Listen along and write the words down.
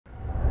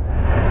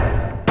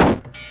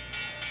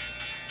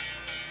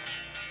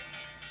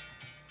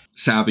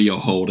Sabio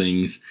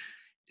Holdings,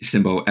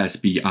 symbol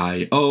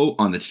SBIO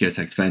on the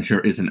TSX Venture,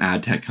 is an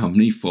ad tech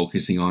company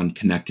focusing on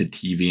connected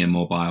TV and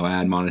mobile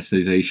ad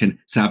monetization.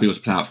 Sabio's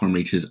platform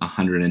reaches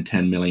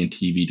 110 million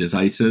TV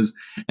devices,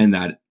 and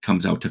that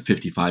comes out to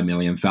 55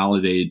 million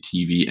validated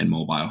TV and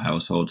mobile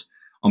households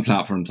on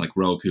platforms like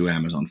Roku,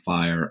 Amazon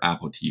Fire,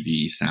 Apple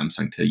TV,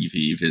 Samsung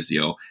TV,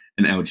 Vizio,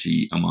 and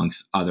LG,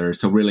 amongst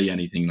others. So really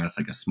anything that's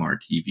like a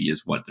smart TV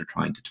is what they're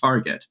trying to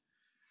target.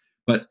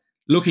 But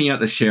looking at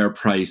the share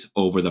price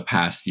over the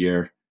past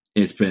year,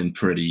 it's been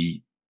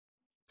pretty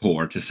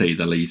poor, to say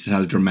the least. It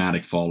had a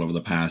dramatic fall over the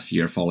past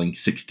year, falling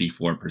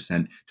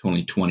 64% to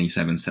only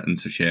 27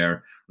 cents a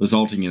share,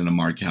 resulting in a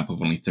market cap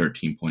of only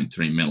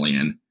 13.3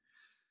 million.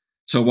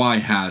 So why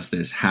has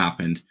this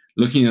happened?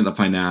 Looking at the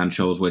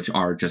financials, which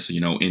are just,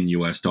 in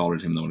US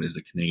dollars, even though it is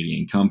a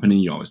Canadian company,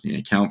 you always need to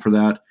account for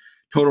that.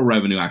 Total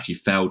revenue actually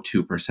fell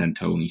 2%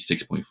 to only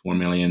 6.4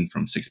 million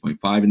from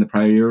 6.5 in the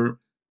prior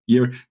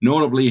year.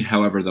 Notably,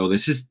 however, though,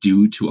 this is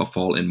due to a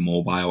fall in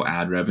mobile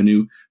ad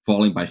revenue,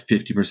 falling by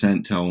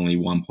 50% to only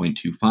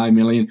 1.25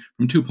 million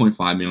from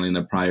 2.5 million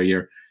the prior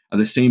year. At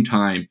the same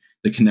time,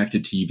 the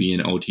connected TV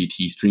and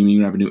OTT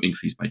streaming revenue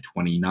increased by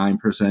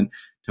 29%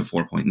 to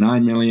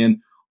 4.9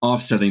 million,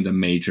 offsetting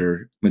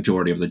the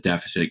majority of the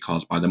deficit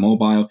caused by the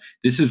mobile.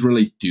 This is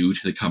really due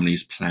to the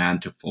company's plan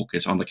to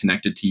focus on the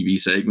connected TV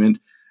segment,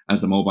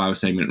 as the mobile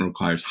segment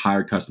requires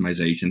higher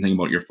customization. Think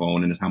about your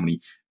phone and how many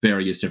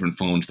various different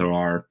phones there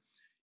are.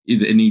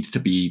 It needs to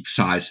be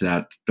sized to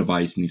that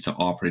device, needs to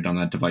operate on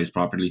that device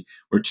properly,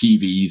 where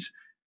TVs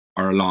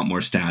are a lot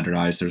more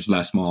standardized. There's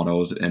less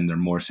models and they're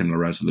more similar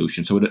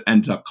resolution. So it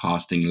ends up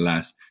costing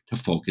less to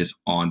focus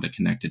on the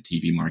connected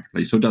TV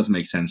marketplace. So it does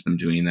make sense them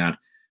doing that,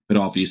 but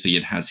obviously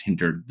it has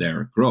hindered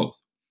their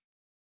growth.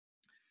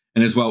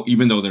 And as well,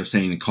 even though they're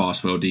saying the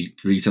cost will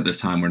decrease at this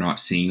time, we're not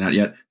seeing that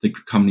yet. The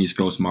company's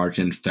gross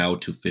margin fell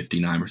to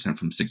 59%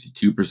 from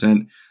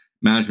 62%.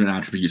 Management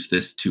attributes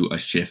this to a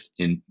shift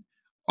in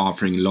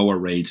offering lower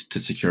rates to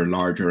secure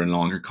larger and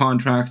longer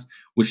contracts,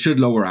 which should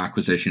lower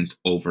acquisitions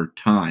over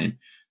time.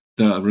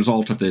 The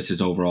result of this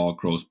is overall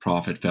gross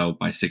profit fell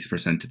by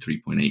 6% to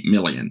 3.8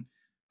 million.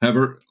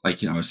 However,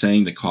 like I was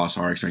saying, the costs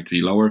are expected to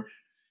be lower.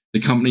 The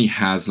company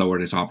has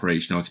lowered its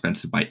operational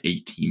expenses by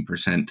 18%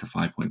 to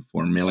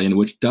 5.4 million,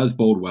 which does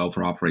bode well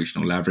for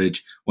operational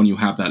leverage. When you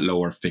have that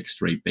lower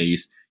fixed rate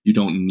base, you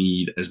don't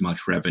need as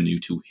much revenue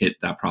to hit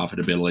that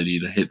profitability,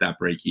 to hit that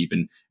break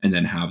even, and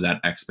then have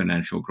that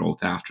exponential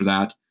growth after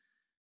that.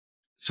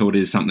 So it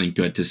is something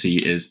good to see.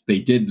 Is they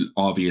did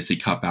obviously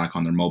cut back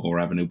on their mobile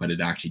revenue, but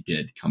it actually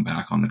did come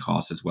back on the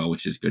cost as well,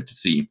 which is good to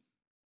see.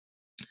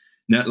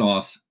 Net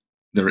loss.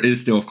 There is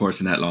still, of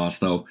course, a net loss,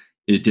 though.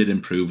 It did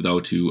improve, though,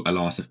 to a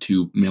loss of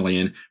 2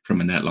 million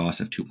from a net loss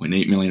of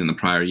 2.8 million in the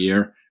prior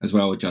year. As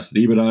well, adjusted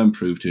EBITDA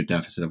improved to a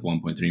deficit of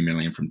 1.3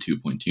 million from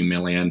 2.2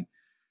 million.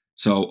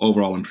 So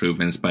overall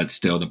improvements, but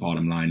still the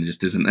bottom line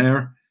just isn't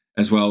there.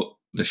 As well,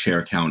 the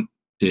share count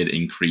did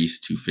increase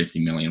to 50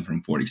 million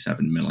from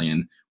 47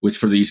 million, which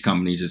for these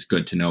companies is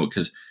good to note,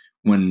 because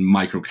when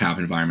micro cap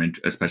environment,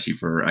 especially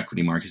for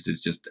equity markets,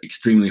 is just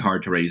extremely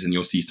hard to raise, and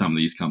you'll see some of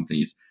these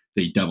companies,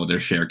 they double their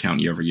share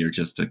count year over year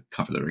just to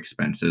cover their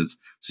expenses.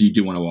 So you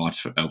do want to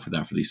watch out for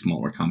that for these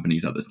smaller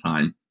companies at this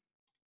time.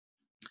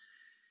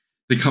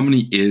 The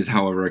company is,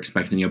 however,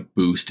 expecting a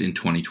boost in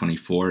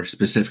 2024,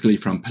 specifically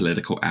from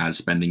political ad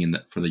spending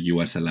for the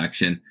US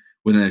election,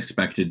 with an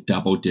expected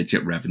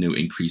double-digit revenue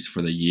increase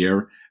for the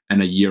year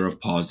and a year of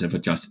positive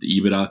adjusted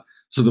EBITDA.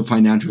 So the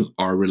financials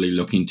are really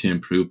looking to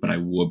improve, but I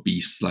would be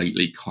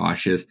slightly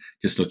cautious,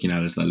 just looking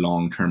at it as the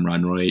long-term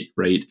run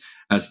rate,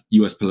 as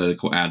US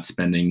political ad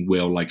spending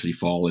will likely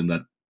fall in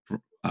the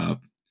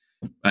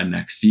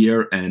next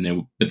year,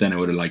 but then it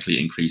would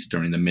likely increase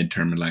during the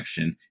midterm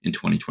election in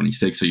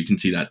 2026. So you can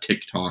see that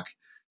TikTok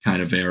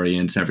kind of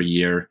variance every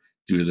year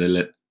due to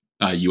the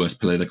US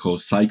political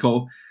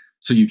cycle.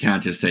 So you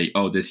can't just say,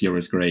 oh, this year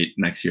was great,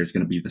 next year is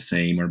going to be the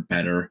same or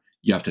better.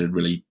 You have to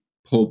really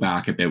pull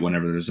back a bit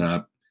whenever there's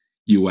a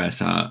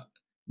US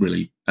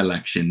really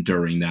election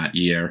during that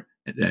year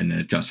and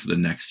adjust for the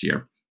next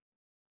year.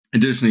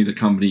 Additionally, the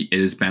company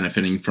is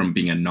benefiting from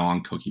being a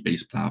non-cookie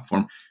based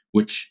platform,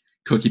 which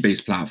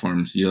cookie-based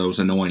platforms, those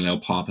annoying little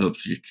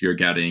pop-ups you're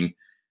getting,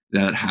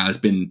 that has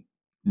been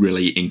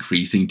really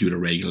increasing due to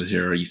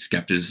regulatory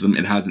skepticism.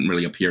 It hasn't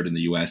really appeared in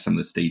the US. Some of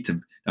the states have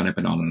done it,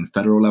 but not on a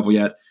federal level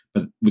yet.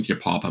 But with your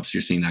pop-ups,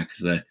 you're seeing that because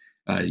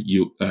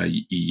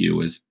the EU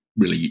has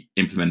really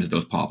implemented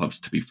those pop-ups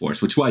to be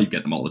forced, which is why you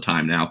get them all the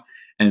time now.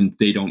 And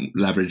they don't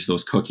leverage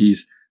those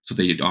cookies, so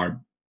they are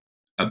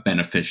a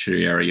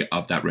beneficiary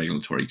of that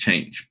regulatory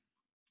change.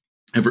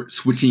 However,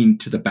 switching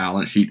to the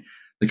balance sheet,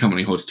 the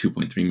company holds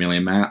 2.3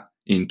 million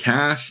in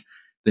cash.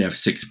 They have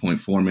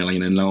 6.4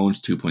 million in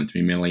loans, 2.3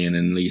 million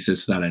in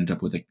leases. So that ends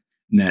up with a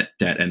net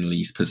debt and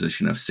lease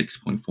position of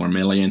 6.4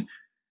 million.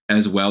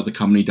 As well, the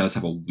company does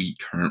have a weak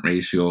current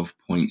ratio of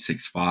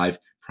 0.65,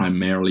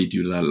 primarily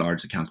due to that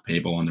large accounts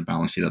payable on their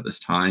balance sheet at this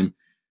time.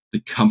 The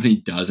company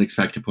does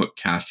expect to put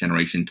cash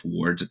generation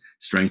towards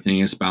strengthening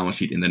its balance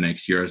sheet in the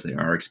next year, as they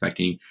are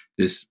expecting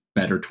this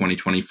better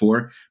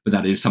 2024. But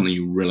that is something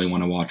you really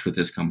want to watch with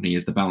this company,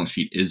 is the balance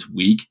sheet is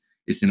weak.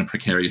 It's in a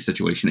precarious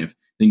situation. If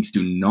things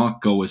do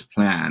not go as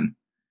planned,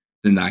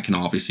 then that can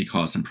obviously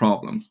cause some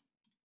problems.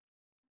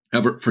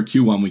 However, for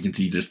Q1, we can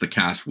see just the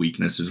cash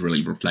weakness is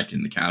really reflected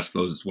in the cash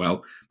flows as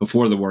well.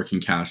 Before the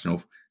working cash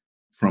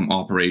from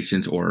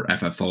operations, or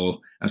FFO,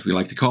 as we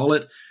like to call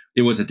it,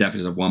 it was a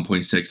deficit of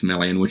 1.6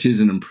 million, which is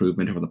an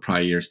improvement over the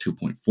prior year's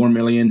 2.4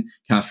 million.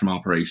 Cash from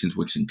operations,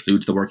 which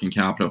includes the working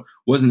capital,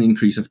 was an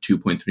increase of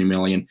 2.3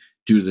 million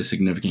due to the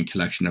significant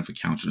collection of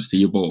accounts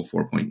receivable of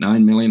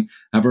 4.9 million.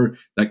 However,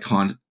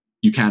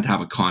 you can't have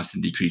a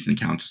constant decrease in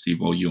accounts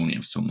receivable. You only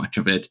have so much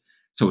of it.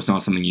 So it's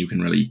not something you can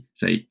really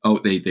say, oh,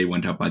 they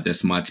went up by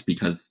this much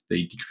because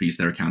they decreased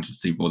their accounts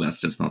receivable.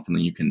 That's just not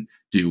something you can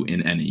do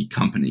in any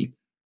company.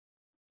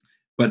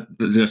 But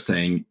just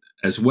saying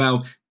as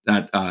well,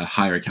 that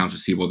higher accounts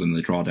receivable than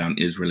the drawdown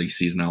is really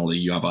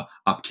seasonality. You have an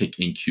uptick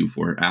in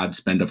Q4 ad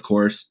spend, of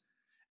course.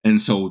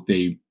 And so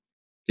they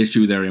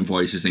issue their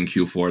invoices in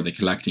Q4, they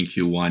collect in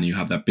Q1, you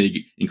have that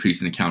big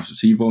increase in accounts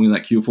receivable in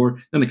that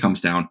Q4, then it comes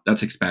down.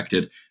 That's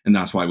expected. And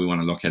that's why we want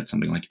to look at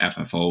something like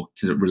FFO,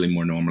 because it really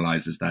more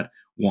normalizes that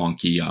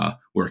wonky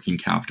working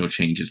capital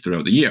changes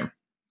throughout the year.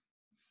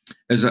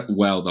 As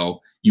well,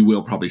 though, you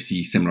will probably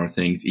see similar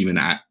things even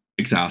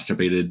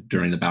exacerbated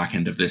during the back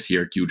end of this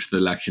year due to the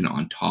election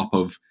on top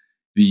of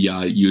the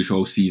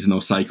usual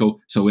seasonal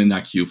cycle. So in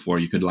that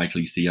Q4, you could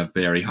likely see a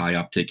very high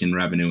uptick in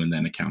revenue and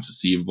then accounts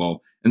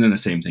receivable, and then the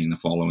same thing in the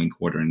following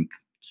quarter in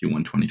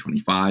Q1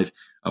 2025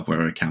 of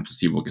where accounts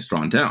receivable gets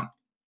drawn down.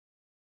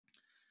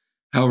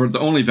 However,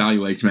 the only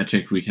valuation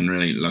metric we can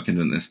really look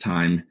into this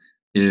time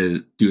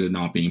is due to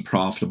not being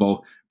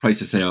profitable. Price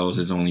to sales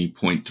is only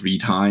 0.3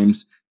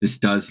 times. This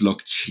does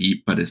look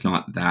cheap, but it's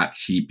not that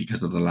cheap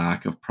because of the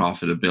lack of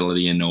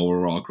profitability and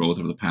overall growth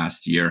over the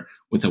past year,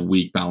 with a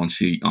weak balance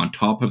sheet on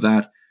top of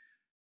that.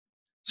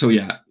 So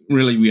yeah,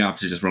 really we have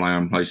to just rely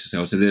on price to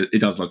sales. It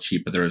does look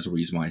cheap, but there is a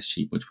reason why it's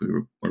cheap, which we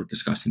were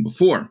discussing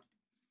before.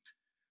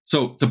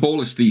 So the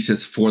bullish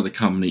thesis for the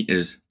company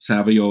is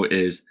Sabio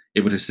is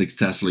able to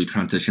successfully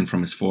transition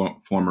from its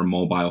former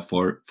mobile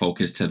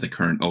focus to the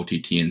current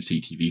OTT and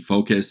CTV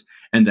focus,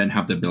 and then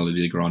have the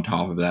ability to grow on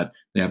top of that.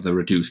 They have the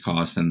reduced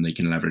costs, and they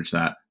can leverage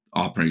that,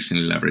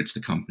 operationally leverage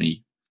the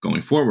company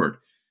going forward.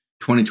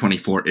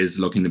 2024 is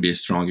looking to be a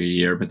stronger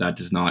year, but that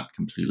does not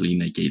completely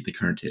negate the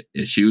current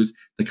issues.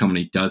 The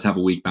company does have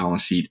a weak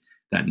balance sheet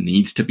that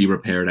needs to be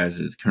repaired, as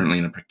it's currently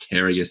in a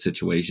precarious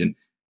situation.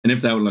 And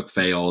if the outlook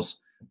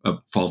falls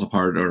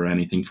apart or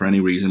anything for any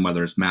reason,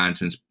 whether it's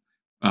management's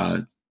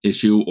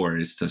issue or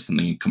it's just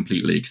something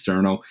completely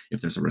external,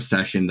 if there's a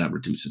recession that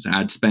reduces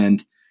ad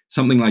spend,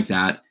 something like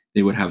that,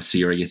 they would have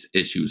serious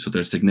issues. So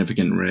there's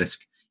significant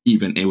risk,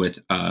 even with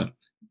a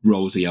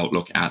rosy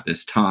outlook at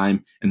this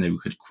time, and they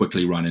could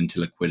quickly run into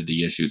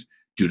liquidity issues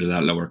due to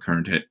that lower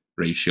current hit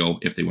ratio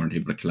if they weren't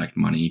able to collect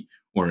money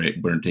or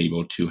weren't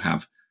able to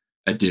have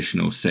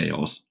additional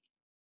sales.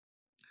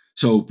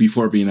 So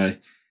before being a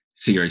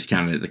serious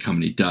candidate, the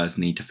company does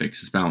need to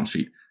fix its balance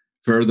sheet.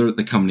 Further,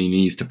 the company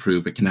needs to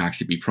prove it can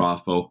actually be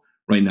profitable.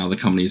 Right now, the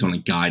company is only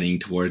guiding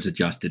towards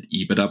adjusted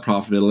EBITDA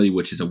profitability,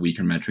 which is a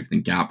weaker metric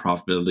than GAAP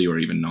profitability or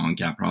even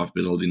non-GAAP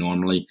profitability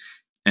normally,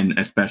 and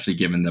especially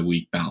given the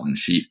weak balance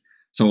sheet.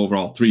 So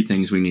overall, 3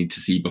 things we need to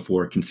see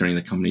before considering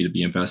the company to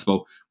be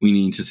investable. We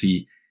need to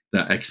see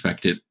the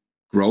expected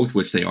growth,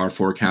 which they are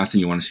forecasting.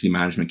 You want to see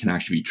management can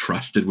actually be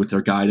trusted with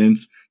their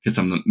guidance, because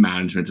some of the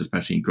management,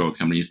 especially in growth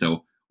companies,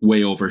 they'll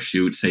way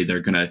overshoot, say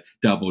they're going to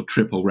double,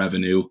 triple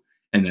revenue,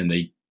 and then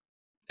they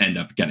end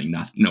up getting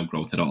no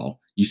growth at all.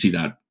 You see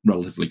that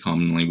relatively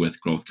commonly with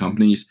growth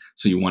companies.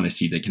 So you want to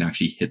see they can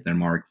actually hit their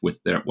mark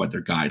with what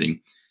they're guiding.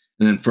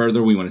 And then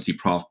further, we want to see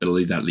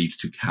profitability that leads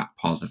to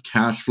positive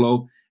cash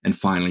flow. And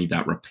finally,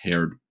 that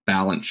repaired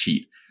balance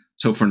sheet.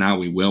 So for now,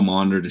 we will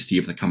monitor to see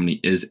if the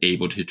company is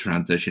able to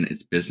transition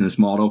its business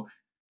model,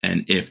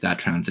 and if that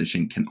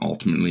transition can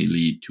ultimately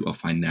lead to a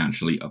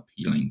financially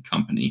appealing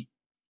company.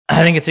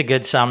 I think it's a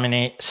good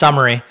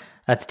summary.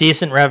 That's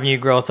decent revenue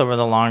growth over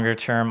the longer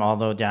term,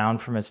 although down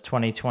from its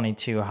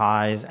 2022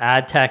 highs.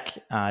 Ad tech,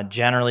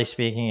 generally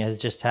speaking, has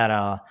just had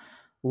a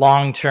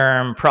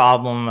long-term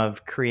problem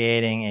of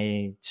creating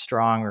a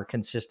strong or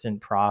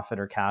consistent profit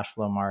or cash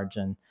flow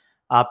margin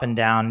up and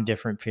down in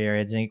different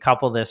periods. And you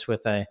couple this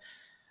with a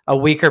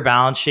weaker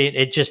balance sheet,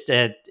 it just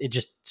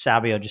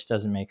Sabio just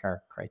doesn't make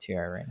our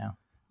criteria right now.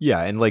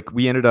 Yeah, and like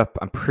we ended up,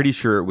 I'm pretty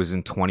sure it was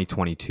in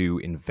 2022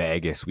 in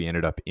Vegas, we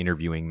ended up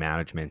interviewing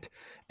management.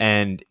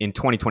 And in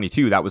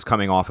 2022, that was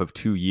coming off of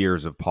 2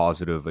 years of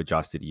positive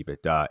adjusted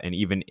EBITDA. And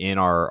even in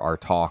our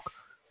talk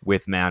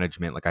with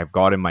management, like I've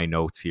got in my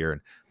notes here,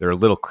 and they're a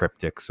little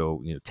cryptic,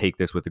 so take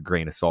this with a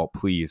grain of salt,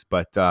 please.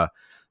 But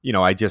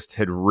I just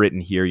had written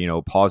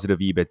here, positive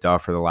EBITDA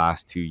for the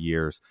last 2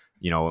 years,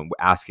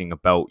 asking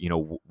about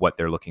what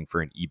they're looking for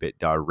an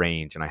EBITDA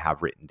range, and I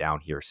have written down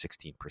here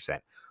 16%.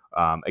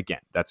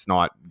 Again, that's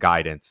not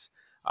guidance.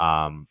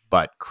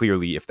 But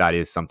clearly, if that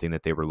is something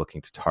that they were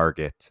looking to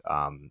target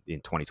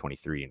in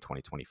 2023 and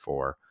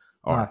 2024,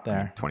 or Not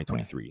there.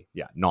 2023,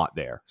 not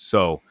there.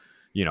 So,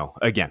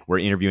 again, we're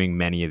interviewing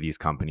many of these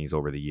companies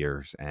over the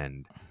years,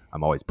 and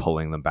I'm always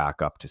pulling them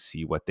back up to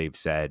see what they've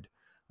said,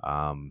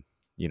 and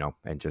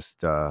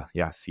just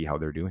see how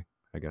they're doing,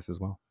 I guess, as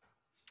well.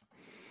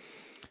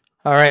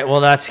 All right, well,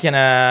 that's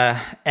gonna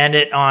end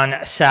it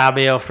on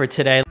Sabio for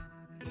today.